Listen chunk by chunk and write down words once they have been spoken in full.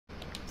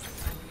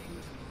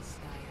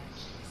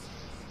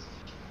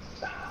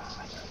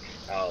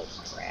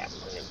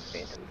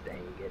Phantom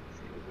thing gets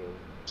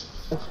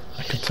you.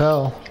 I could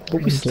tell.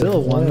 But we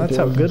still won. That's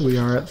how good we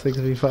are at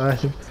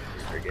 6v5.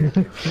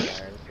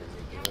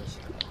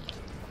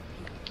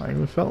 Like,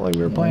 we felt like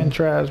we were playing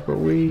trash, but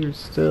we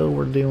still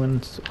were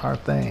doing our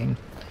thing.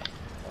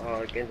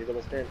 Oh, Genji's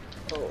almost dead.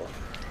 Oh.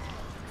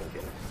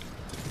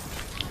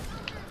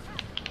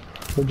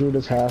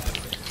 Vegeta's half.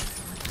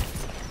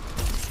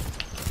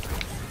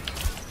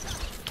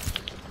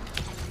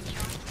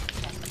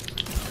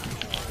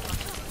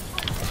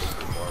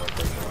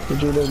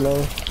 Vegeta's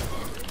low.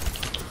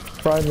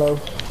 Prime low.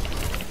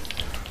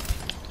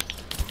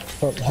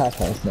 Oh, half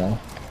health now.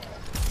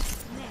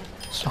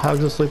 So how's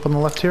this sleep on the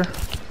left here?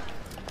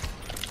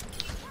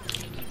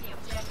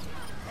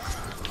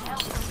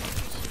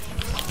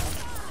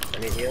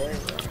 Any healing?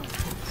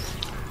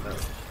 No.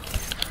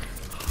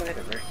 I had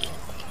a mercy.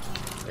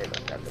 They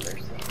must have the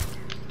mercy.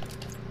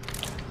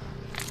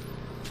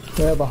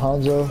 They have a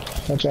Hanzo.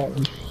 Watch out.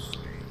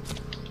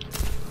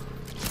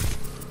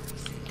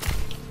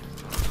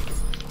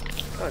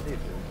 Oh, dude.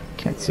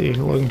 Can't see.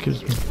 Logan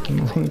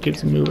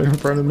keeps moving in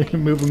front of me,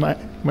 moving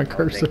my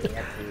cursor.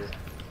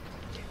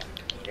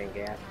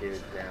 Gas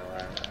dude's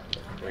now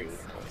free.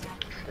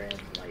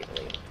 Tread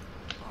lightly.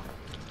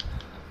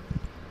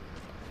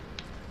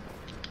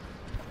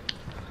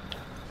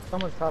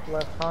 Someone's top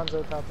left.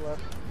 Hanzo top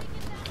left.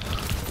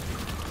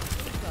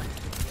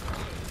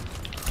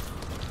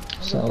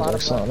 Sounds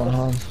like something on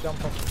Hanzo.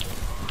 Jump up.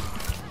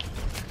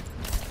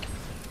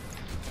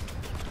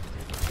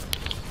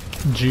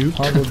 Juke.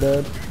 Hanzo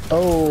dead.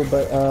 Oh,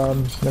 but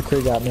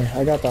McCree got me.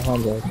 I got the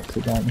Hanzo.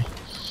 McCree got me.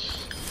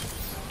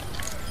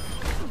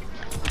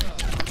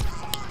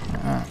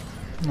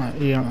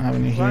 You don't have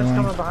any Ryan's healing.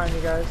 coming behind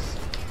you guys.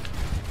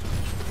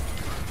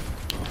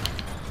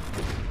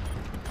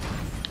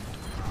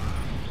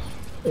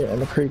 Yeah,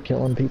 McCree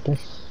killing people.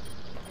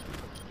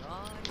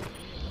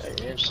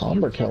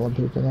 Somber killing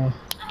people now.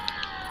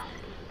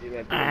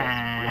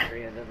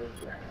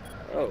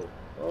 Oh,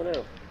 oh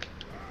no.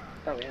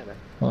 Oh, we had that.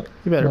 What?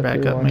 You better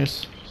back up, one.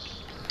 Moose.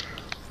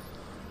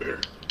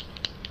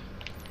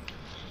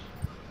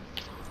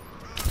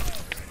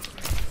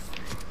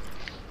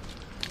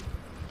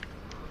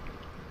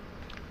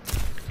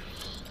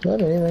 Do I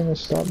have anything to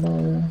stop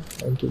my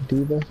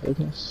diva, I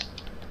guess?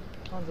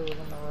 Hanzo was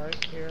on the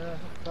right here,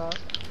 I thought.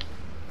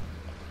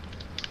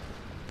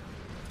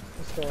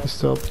 He's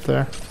still up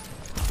there.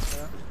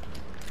 Yeah.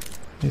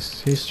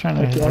 He's trying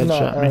to I'm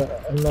headshot me.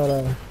 I'm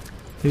not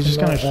He's just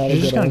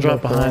gonna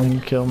drop behind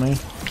and kill me.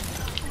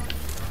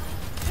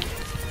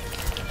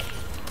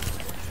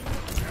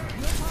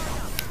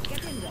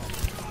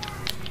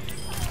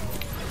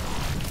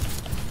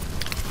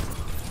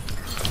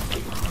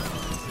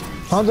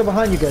 Hanzo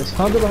behind you guys.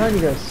 Hanzo behind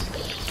you guys.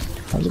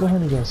 Hanzo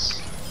behind you guys.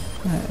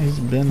 Yeah, he's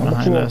been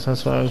behind us.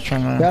 That's what I was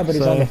trying to Yeah, but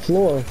he's on the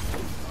floor.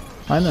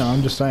 I know.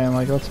 I'm just saying.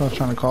 Like, that's what I was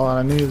trying to call out.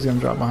 I knew he was gonna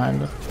drop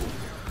behind us.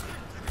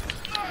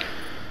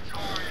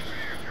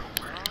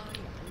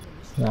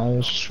 Yeah, I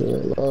was just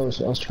really low,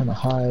 so I was trying to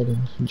hide,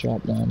 and he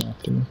dropped down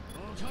after me.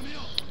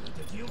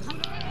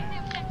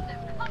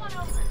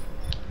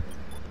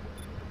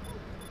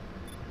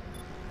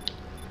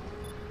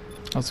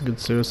 That's a good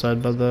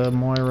suicide by the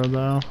Moira,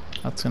 though.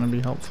 That's gonna be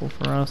helpful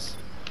for us.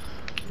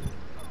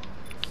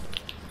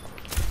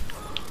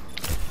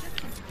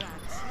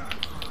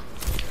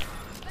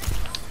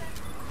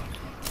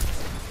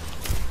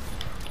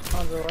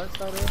 On the right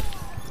side of it.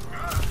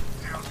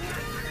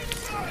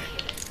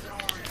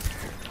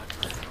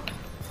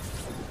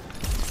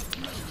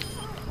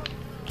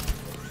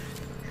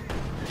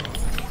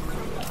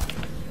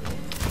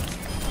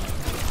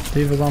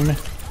 Diva's on me.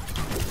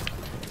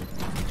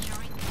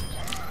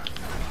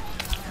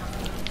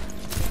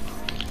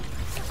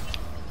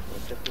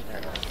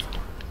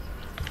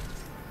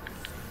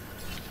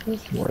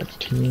 Good work,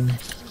 team.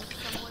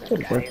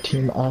 Good work,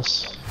 team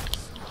us.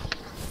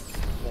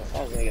 Well,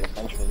 I was gonna get a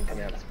bunch of them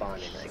coming out of spawn,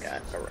 and I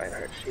got a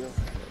Reinhardt shield.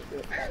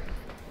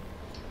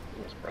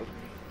 Just broke.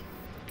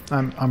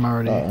 I'm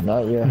already.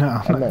 Not yet.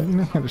 No, I'm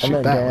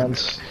in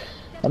Gans.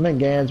 I'm in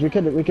Gans. We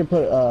could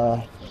put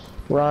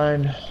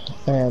Ryan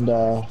and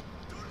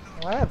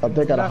Well, I have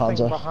they got a nothing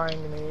Hanzo.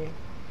 behind me.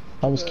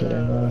 I was kidding.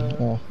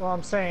 Yeah. Well,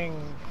 I'm saying,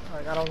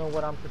 like, I don't know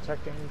what I'm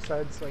protecting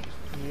besides, like,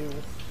 you.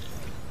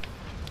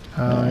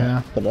 Oh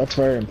yeah. But that's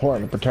very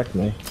important to protect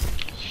me.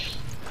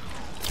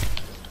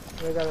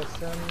 They got a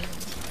sim.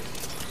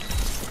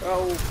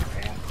 Oh,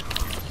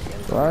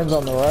 crap. Ryan's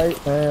on the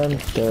right, and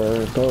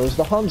there goes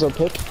the Hanzo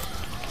pick.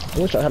 I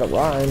wish I had a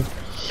Ryan.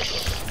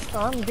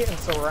 I'm getting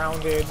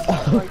surrounded.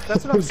 Like,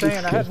 that's what I'm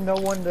saying. I had no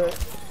one that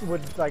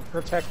would, like,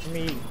 protect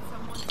me.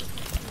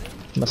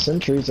 My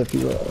sentries, if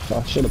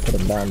I should have put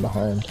him down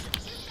behind.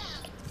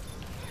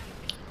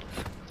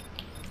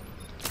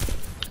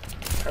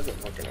 How's it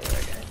looking over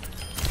there,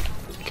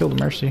 guy? Killed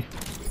Mercy.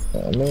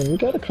 I mean, we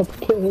got a couple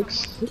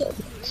picks. We got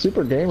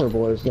Super Gamer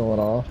Boys going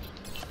off.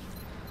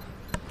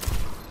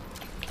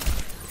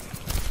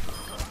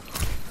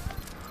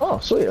 Oh,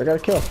 sweet! I got a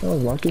kill. That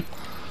was lucky.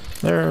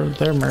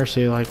 Their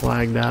Mercy like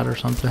lagged out or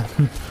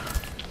something.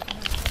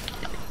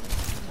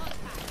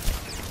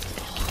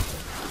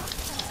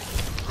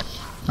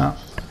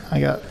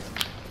 got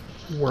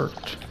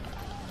worked.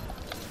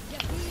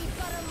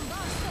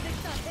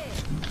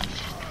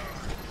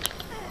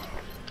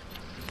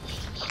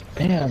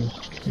 Damn,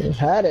 we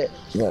had it,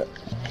 but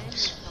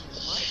it's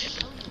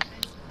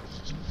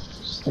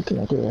looking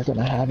like we were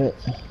gonna have it.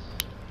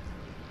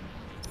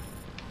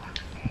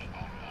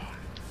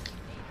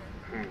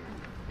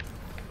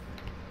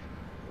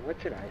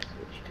 What should I switch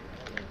to?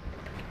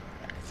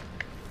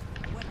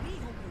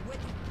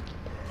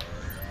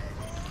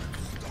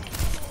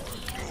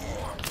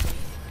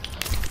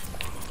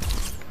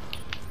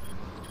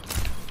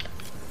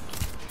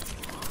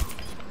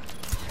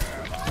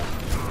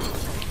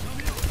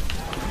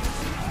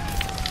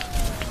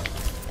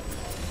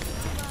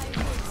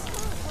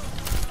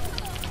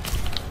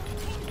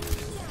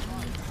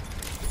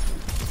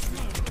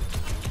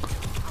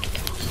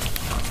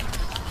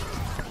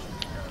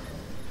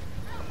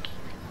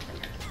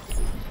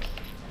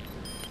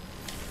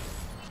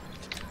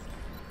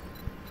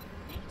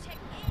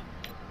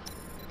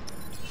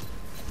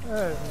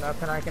 There's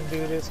nothing I can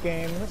do this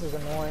game. This is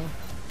annoying.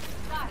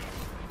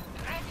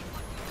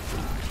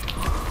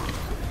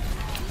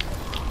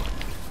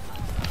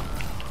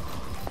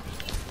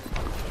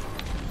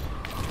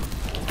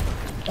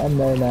 I'm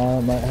there now,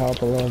 it might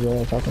help a little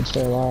bit if I can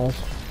stay alive.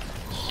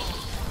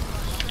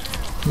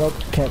 Nope,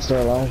 can't stay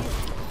alive.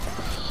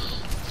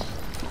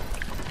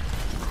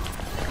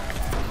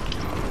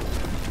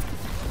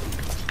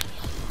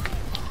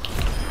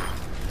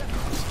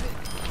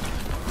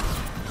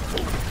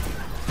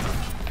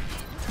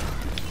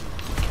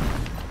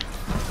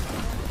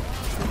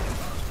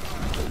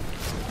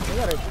 We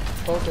gotta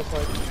focus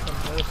like some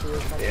mercy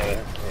or something.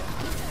 Yeah.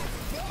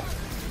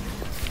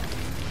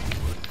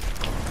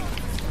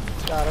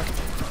 Got her.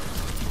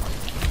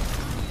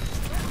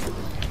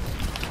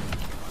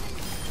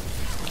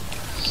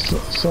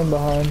 Some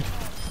behind.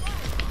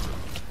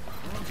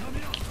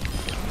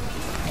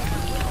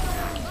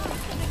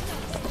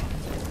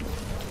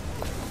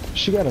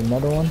 She got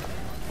another one.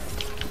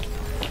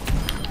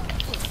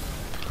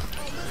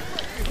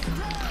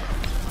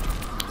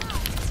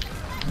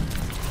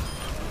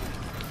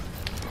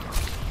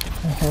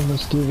 I have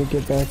this diva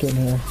get back in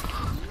here.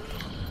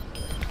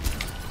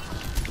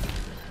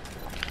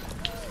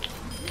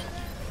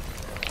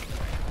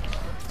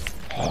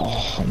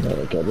 Oh, I'm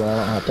really good, but I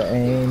don't have to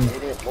aim.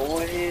 Hit it,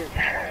 boys.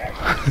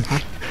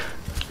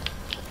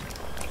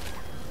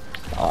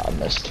 Oh, I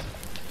missed.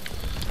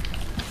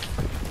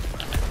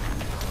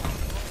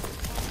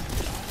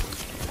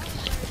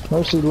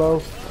 Mercy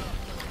low.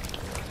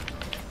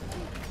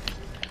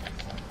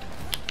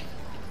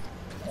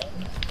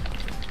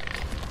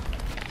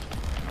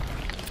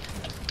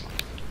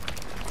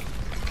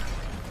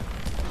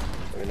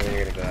 We know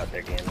you're gonna go out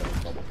there, game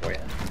and bubble for you.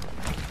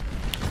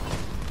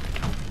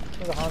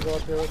 There's a Hanzo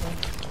up here with me.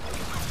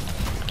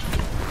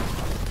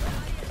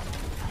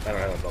 I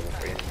don't have a bubble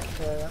for you.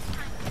 Yeah.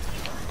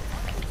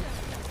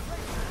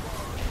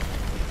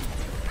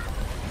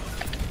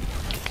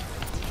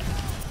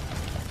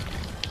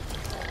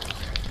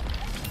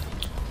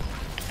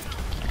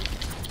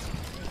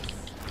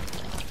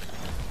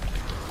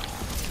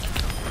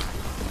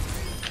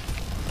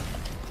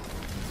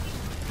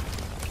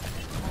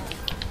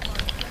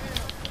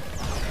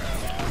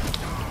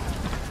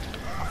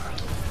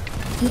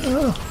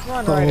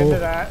 Run right into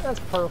that. That's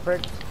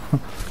perfect.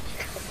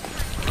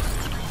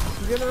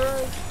 You get it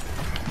right?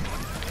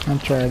 I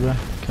tried to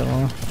kill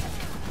him.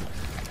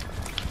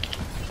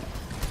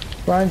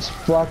 Ryan's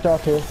blocked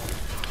off here.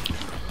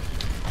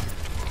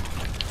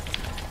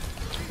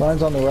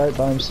 Ryan's on the right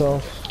by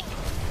himself.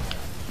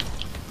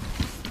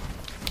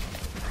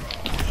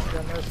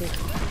 Got mercy.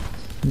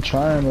 I'm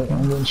trying, but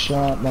I'm getting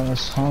shot by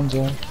this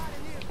Hanzo.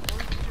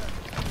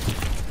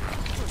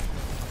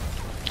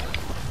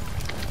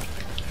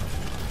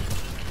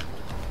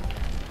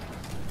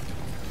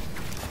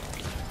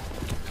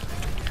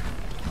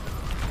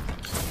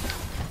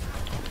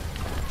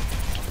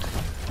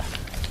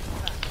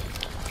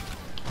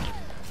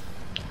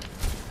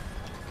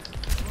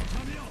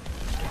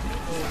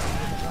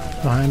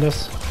 Behind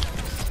us.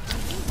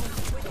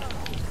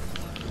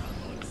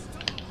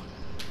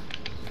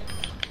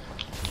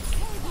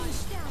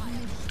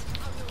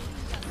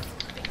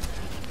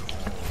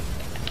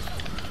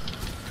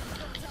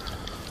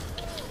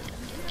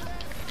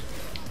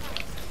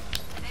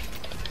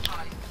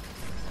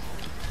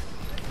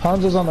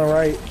 Hanzo's on the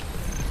right.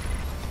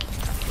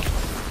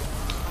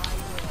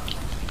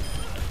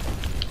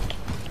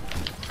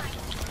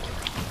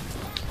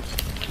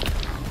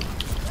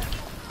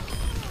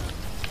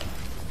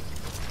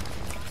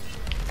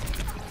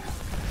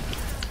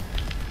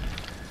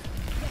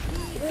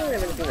 I don't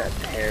have anything that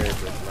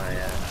pairs with my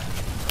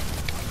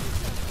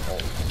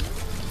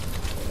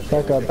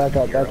Back up, back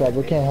up, back up.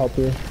 We can't help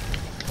you.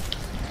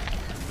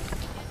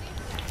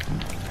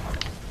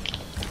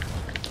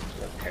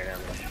 tear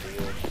down the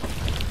shield.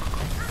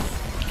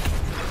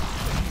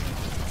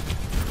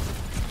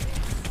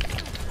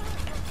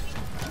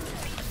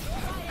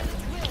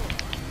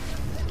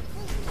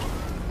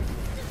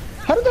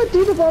 How did that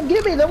diva bomb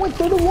get me? That went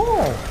through the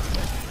wall. I'm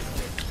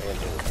gonna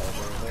do this.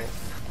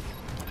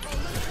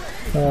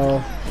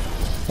 Well,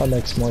 that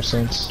makes more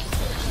sense.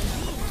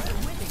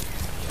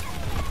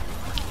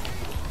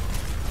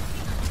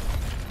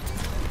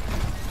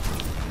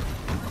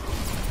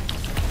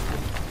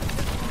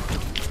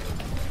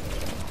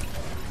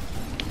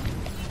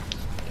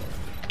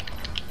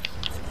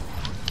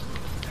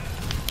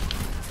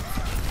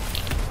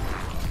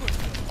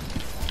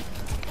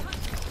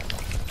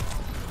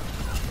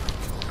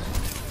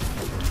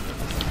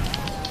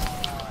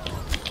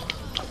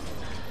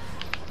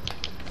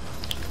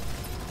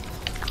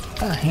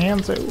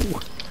 Hands.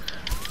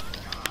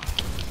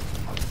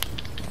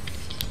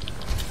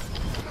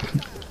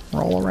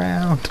 Roll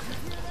around.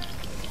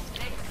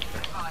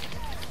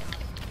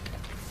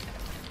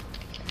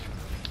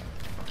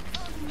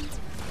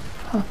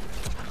 Huh?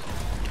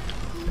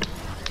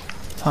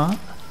 Huh?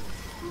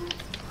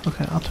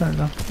 Okay, I'll turn it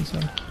up. I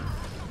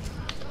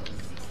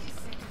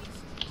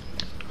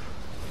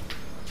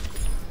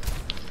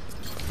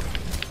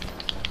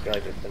feel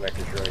like this Symmex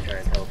is really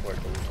trying to teleport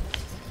them.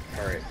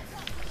 Alright.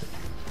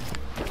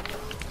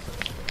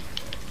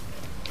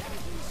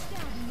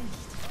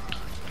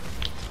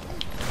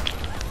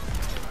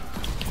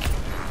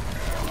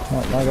 Oh,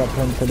 I got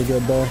pinned pretty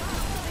good there.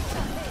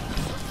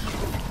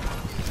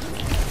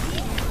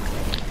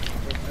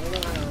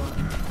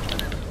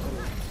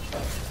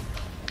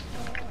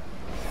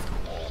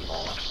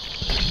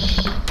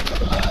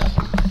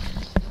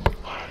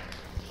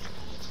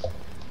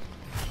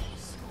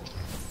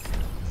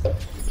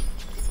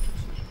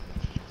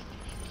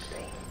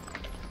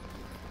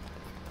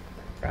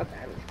 Proud to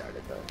have it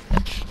started though.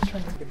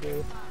 Trying to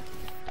do.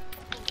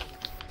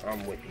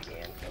 I'm with you,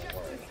 man. Don't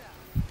worry.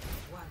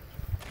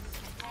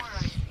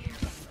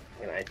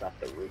 And I thought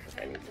the roof if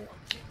anything.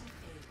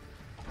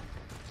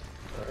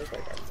 Oh, there's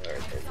like a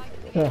marathon.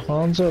 Yeah,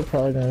 Hanzo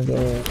probably gonna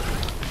go.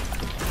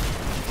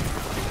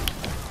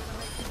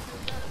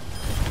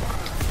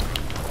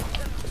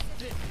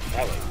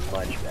 That was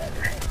much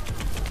better.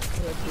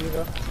 Yeah,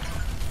 Diva.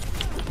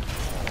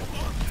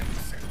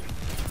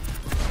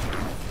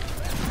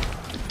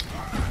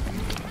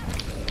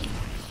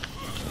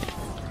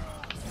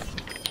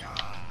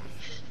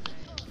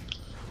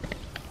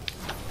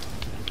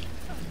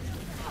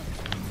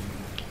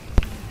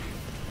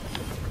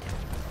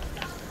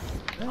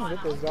 I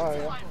didn't get the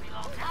Zarya.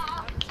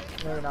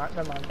 Maybe not.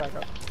 Never mind. Back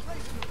up.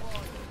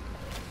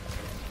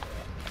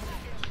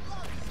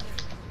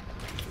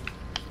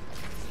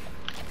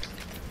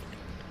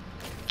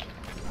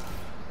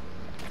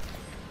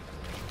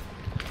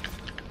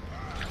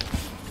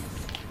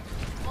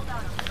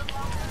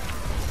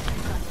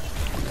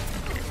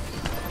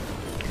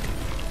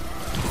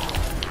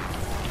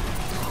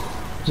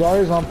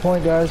 Zarya's on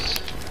point, guys.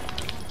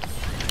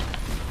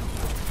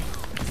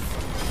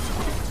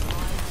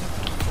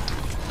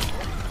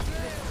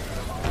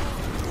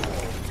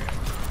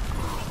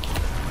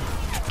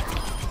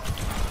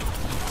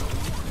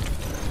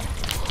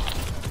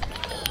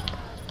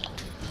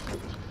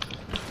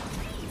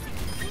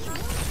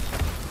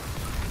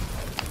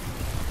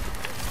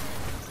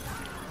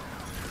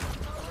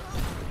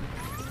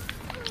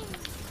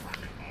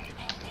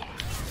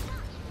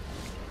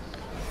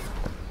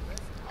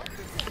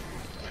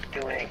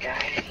 Doing it, guys.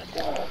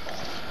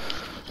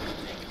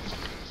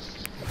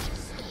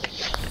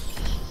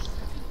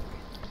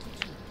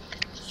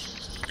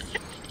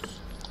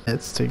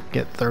 It's to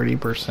get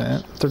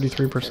 30%,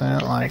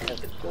 33%, like.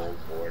 The gold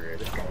border.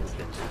 This guy's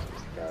been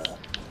stuff.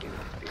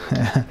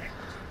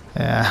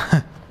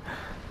 Yeah.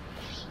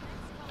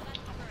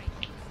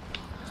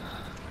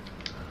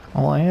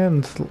 Well,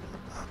 and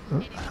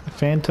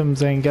Phantom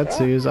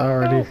Zangetsu's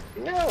already.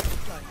 No!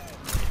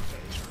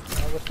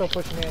 We're still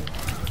pushing in.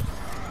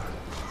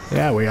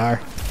 Yeah, we are.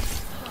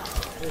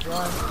 There's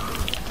one.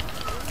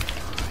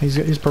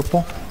 He's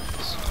purple.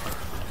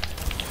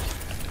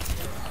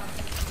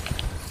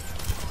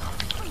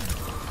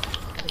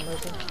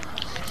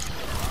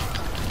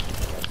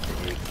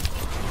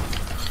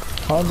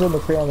 Hanzo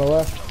McCree on the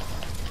left.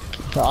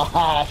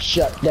 Ah,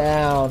 shut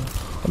down.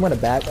 I'm gonna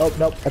bag. Oh,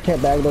 nope, I can't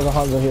bag. There's a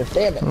Hanzo here.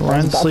 Damn it.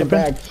 Ryan's Hanzo's about to sleeping.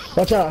 bag.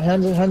 Watch out.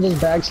 Hanzo's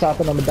bag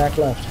stopping on the back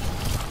left.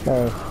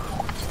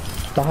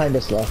 Behind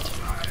us left.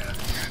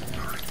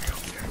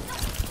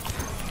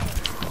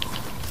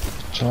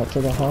 Watch out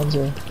for the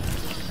Hanzo.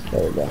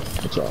 There we go.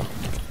 Watch out.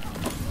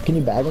 Can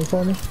you bag him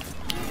for me?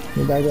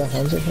 Can you bag that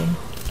Hanzo for me?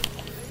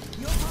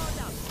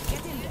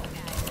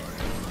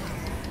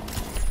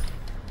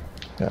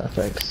 Yeah,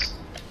 thanks.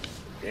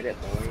 Did it,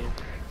 boys.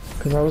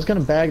 Because I was gonna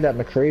bag that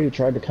McCree who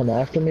tried to come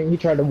after me. He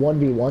tried to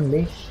 1v1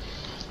 me.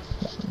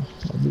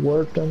 I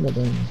worked him, but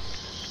then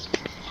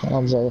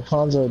Hanzo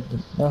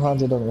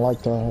doesn't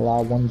like to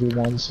allow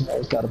 1v1s. So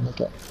he's got to make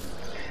it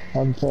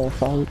unfair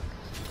fight.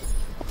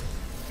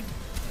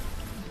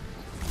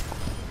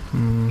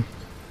 Hmm.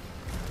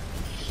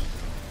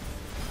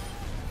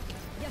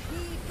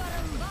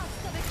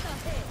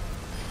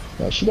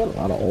 Yeah, she got a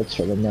lot of ults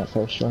for them that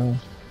first round.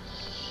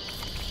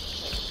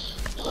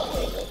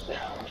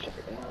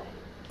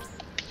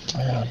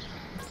 Yeah,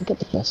 I got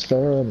the best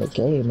Pharaoh in the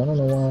game. I don't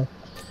know why.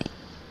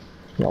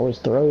 He always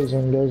throws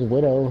and goes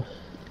Widow.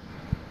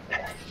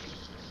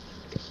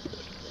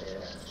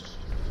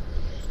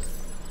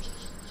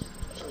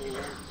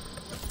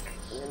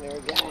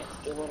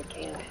 I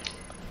can.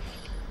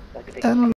 Like I don't